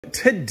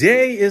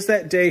Today is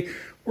that day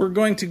we're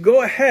going to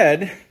go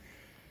ahead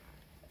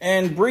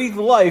and breathe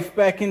life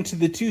back into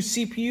the two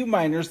CPU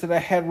miners that I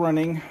had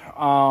running.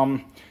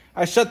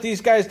 I shut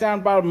these guys down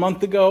about a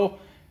month ago,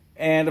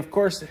 and of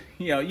course,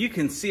 you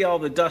can see all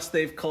the dust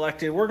they've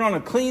collected. We're going to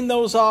clean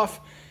those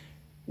off.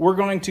 We're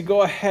going to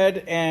go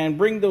ahead and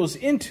bring those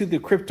into the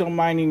crypto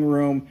mining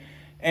room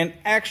and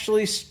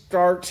actually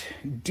start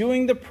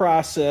doing the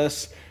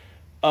process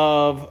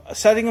of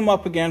setting them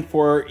up again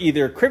for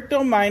either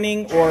crypto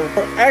mining or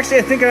actually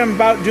I think I'm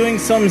about doing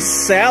some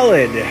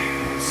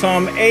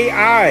some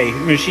AI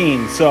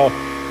machine. So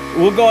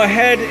we'll go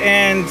ahead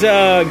and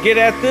get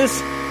at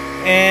this,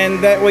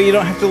 and that way you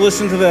don't have to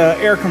listen to the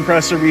air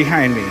compressor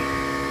behind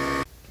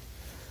me.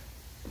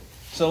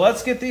 So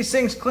let's get these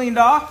things cleaned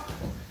off,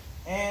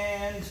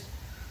 and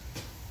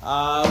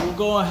we'll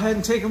go ahead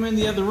and take them in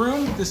the other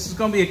room. This is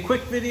going to be a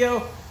quick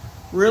video.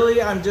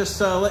 Really, I'm just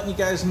letting you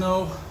guys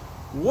know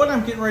what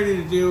I'm getting ready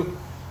to do.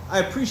 I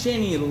appreciate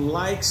any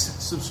likes,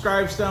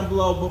 subscribes down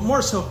below, but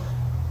more so,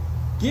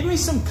 give me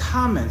some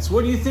comments.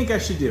 What do you think I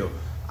should do?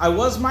 I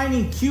was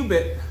mining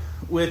Qubic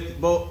with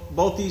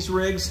both these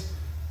rigs.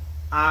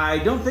 I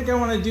don't think I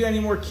want to do any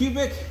more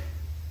Qubic.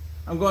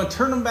 I'm going to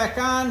turn them back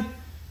on,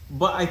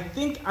 but I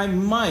think I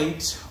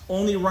might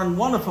only run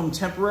one of them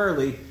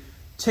temporarily,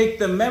 take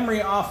the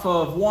memory off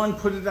of one,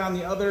 put it on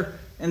the other,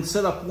 and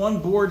set up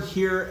one board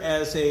here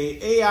as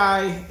a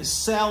AI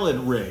salad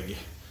rig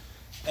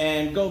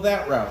and go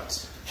that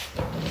route.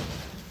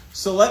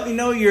 So let me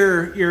know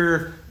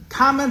your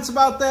comments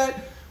about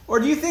that,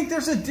 or do you think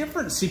there's a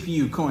different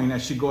CPU coin I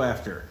should go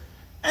after?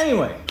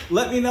 Anyway,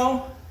 let me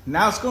know.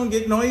 Now it's going to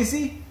get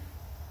noisy.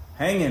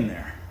 Hang in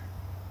there.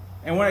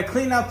 And when I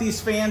clean out these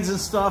fans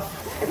and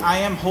stuff, I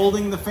am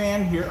holding the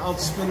fan here. I'll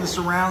spin this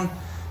around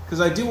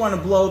because I do want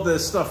to blow the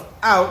stuff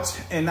out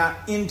and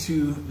not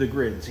into the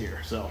grids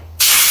here. So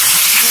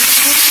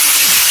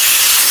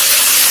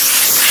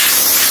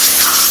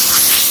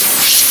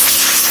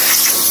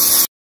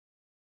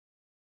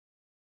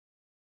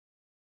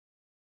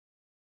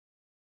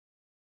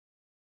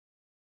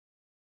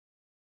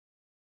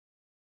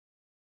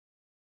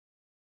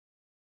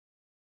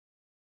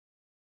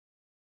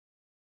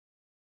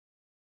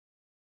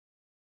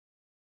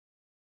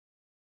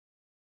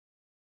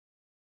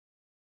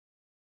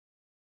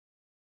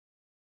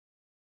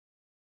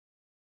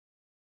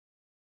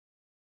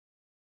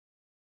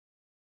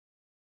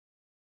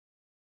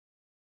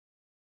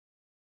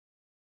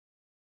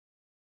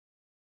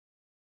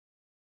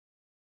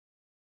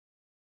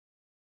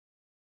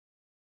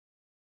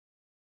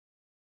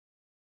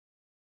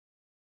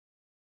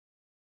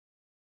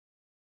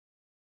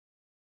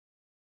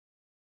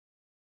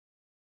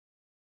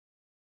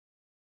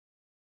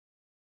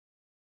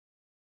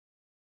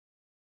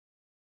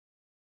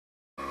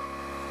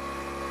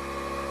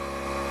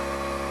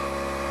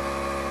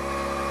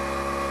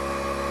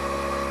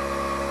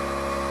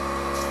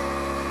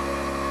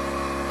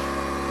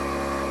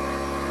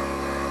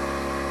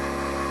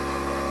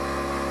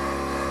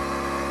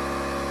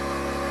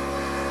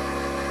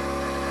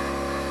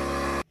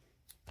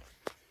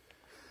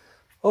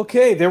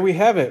okay, there we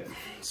have it.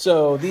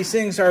 So these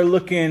things are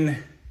looking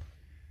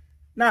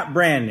not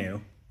brand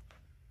new,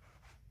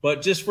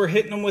 but just for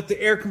hitting them with the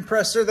air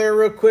compressor there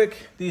real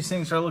quick, these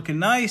things are looking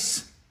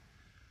nice.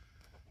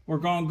 We're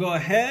going to go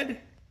ahead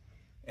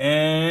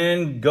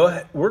and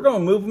we're going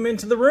to move them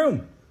into the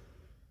room.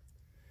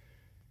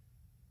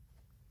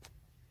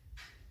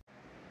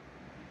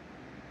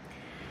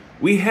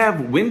 We have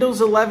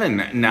Windows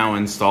 11 now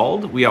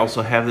installed. We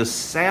also have the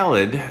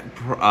Salad,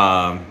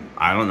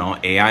 I don't know,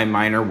 AI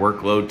miner,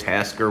 workload,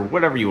 tasker,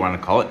 whatever you want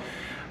to call it.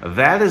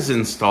 That is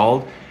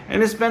installed,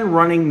 and it's been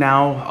running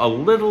now a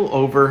little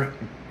over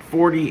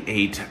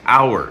 48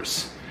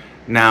 hours.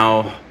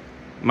 Now,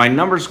 my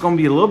number's going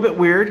to be a little bit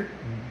weird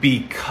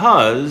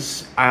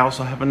because I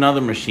also have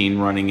another machine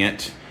running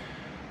it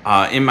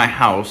in my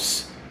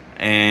house,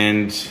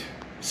 and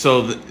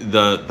so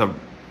the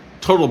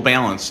total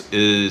balance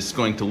is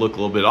going to look a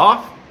little bit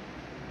off,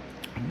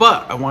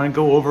 but I want to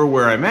go over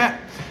where I'm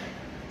at.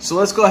 So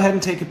let's go ahead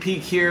and take a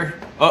peek here.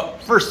 Oh,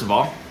 first of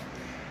all,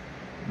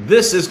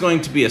 this is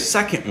going to be a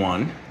second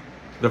one.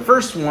 The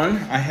first one,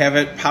 I have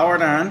it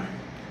powered on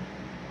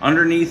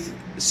underneath,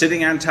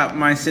 sitting on top of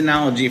my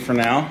Synology for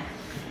now.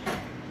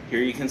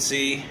 Here you can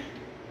see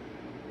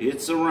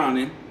it's a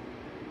running.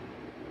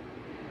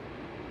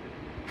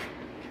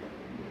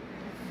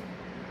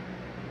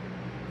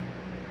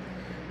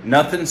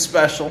 Nothing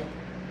special.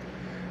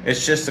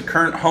 It's just a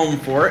current home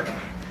for it.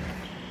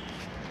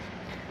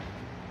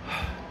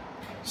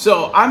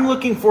 So I'm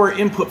looking for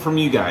input from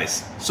you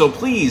guys. So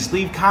please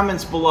leave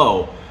comments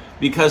below,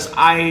 because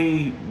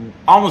I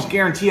almost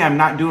guarantee I'm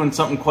not doing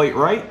something quite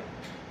right.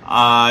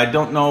 I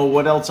don't know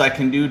what else I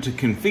can do to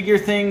configure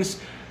things.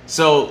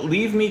 So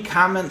leave me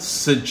comments,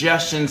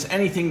 suggestions,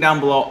 anything down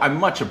below. I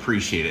much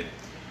appreciate it.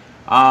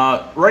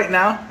 Right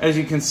now, as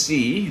you can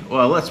see,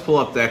 well, let's pull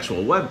up the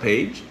actual web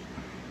page.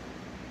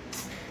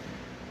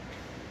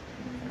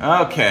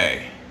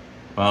 Okay,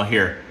 well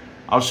here,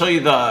 I'll show you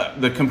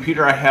the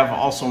computer I have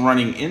also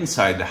running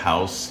inside the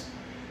house.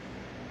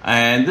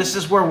 And this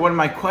is where one of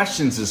my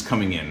questions is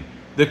coming in.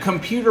 The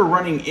computer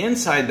running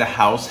inside the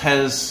house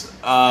has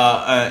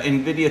a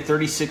Nvidia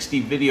 3060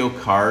 video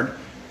card,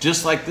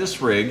 just like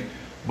this rig,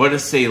 but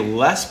it's a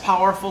less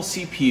powerful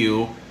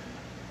CPU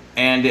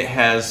and it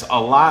has a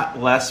lot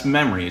less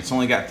memory. It's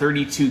only got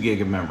 32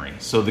 gig of memory.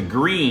 So the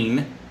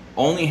green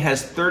only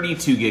has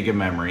 32 gig of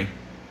memory.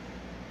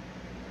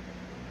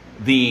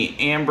 The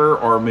amber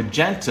or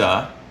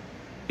magenta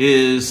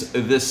is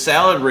this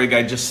salad rig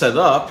I just set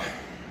up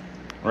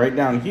right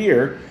down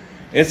here.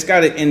 It's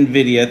got an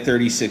Nvidia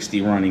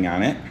 3060 running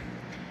on it,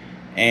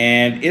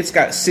 and it's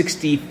got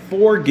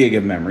 64 gig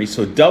of memory,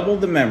 so double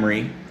the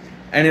memory,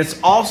 and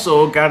it's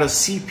also got a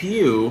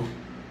CPU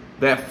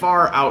that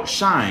far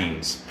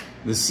outshines.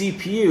 The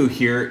CPU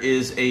here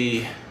is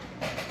a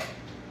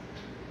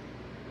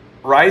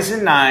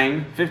Ryzen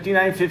 9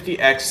 5950X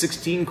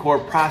 16-core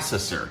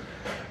processor.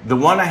 The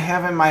one I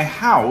have in my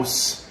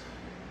house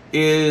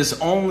is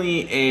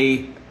only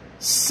a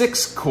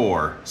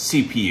 6-core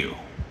CPU.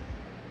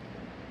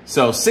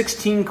 So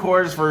 16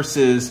 cores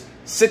versus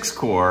 6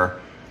 core,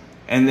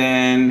 and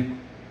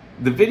then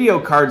the video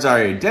cards are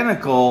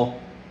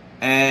identical,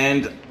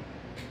 and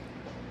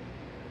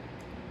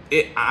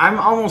I'm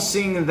almost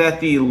seeing that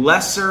the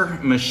lesser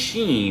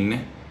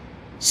machine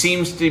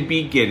seems to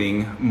be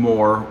getting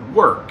more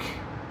work.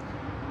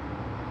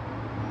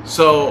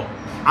 So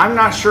I'm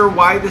not sure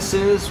why this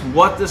is,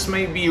 what this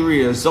may be a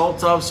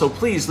result of, so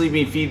please leave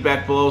me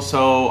feedback below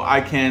so I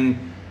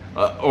can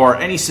or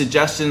any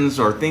suggestions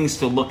or things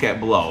to look at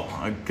below,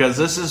 because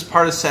this is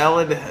part of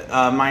salad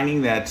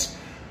mining that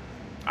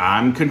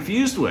I'm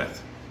confused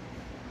with.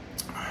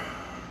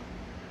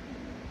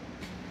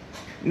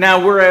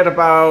 Now we're at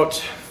about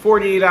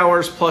 48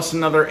 hours plus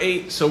another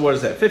 8, so what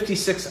is that,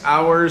 56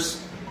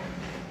 hours,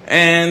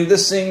 and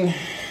this thing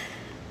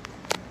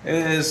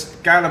has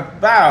got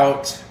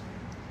about,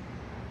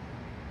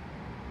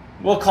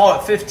 we'll call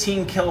it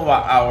 15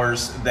 kilowatt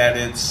hours that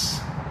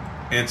it's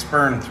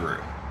burned through.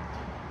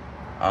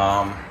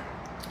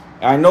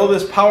 I know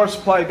this power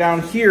supply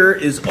down here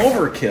is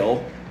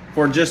overkill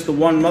for just the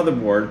one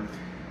motherboard,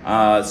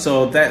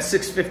 so that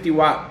 650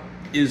 watt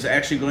is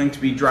actually going to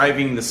be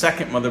driving the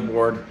second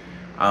motherboard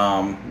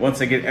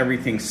once I get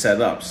everything set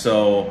up.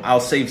 So I'll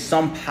save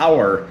some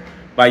power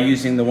by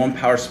using the one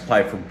power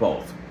supply for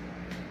both,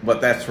 but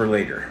that's for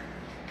later.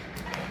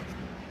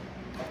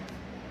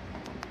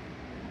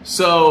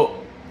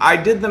 So I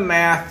did the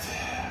math.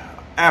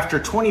 After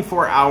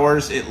 24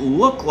 hours, it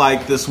looked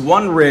like this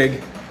one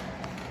rig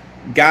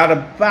got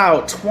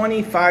about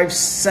 25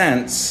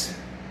 cents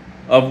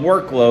of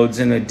workloads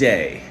in a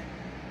day.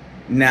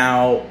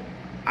 Now,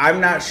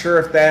 I'm not sure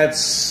if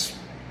that's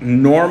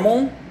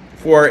normal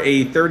for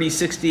a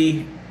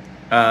 3060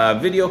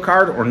 video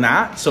card or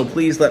not, so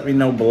please let me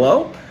know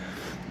below.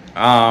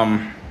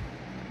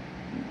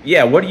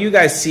 Yeah, what do you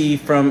guys see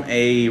from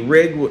a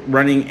rig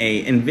running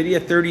a Nvidia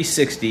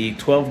 3060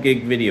 12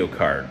 gig video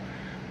card?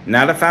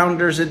 Not a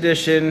Founders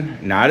Edition,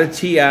 not a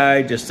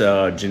TI, just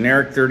a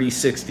generic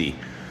 3060.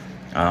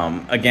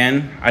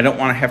 Again, I don't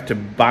want to have to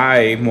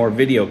buy more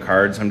video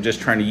cards. I'm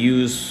just trying to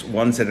use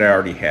ones that I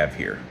already have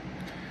here.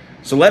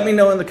 So let me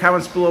know in the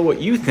comments below what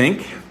you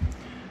think.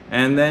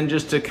 And then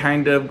just to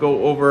kind of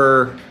go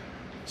over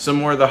some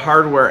more of the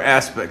hardware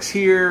aspects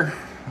here.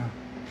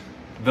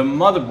 The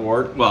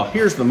motherboard, well,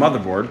 here's the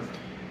motherboard.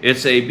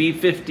 It's a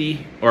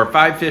B50 or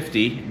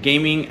 550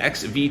 Gaming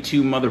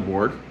XV2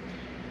 motherboard.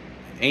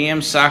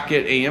 AM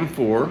socket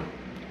AM4.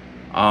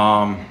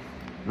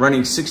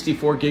 Running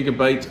 64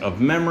 gigabytes of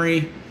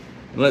memory.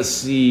 Let's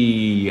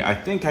see, I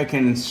think I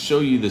can show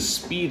you the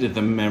speed of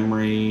the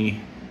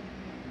memory.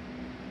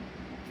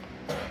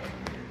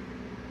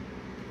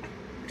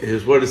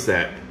 What is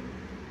that?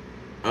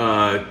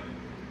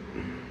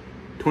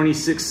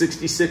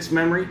 2666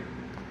 memory.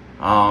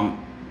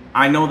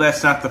 I know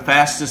that's not the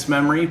fastest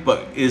memory,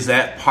 but is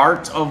that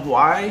part of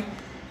why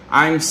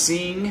I'm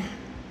seeing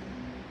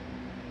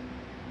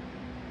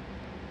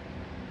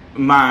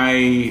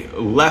my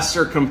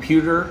lesser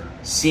computer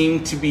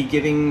seem to be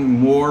getting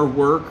more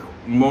work,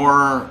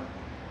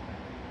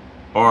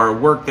 or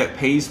work that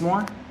pays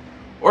more?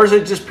 Or is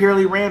it just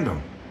purely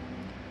random?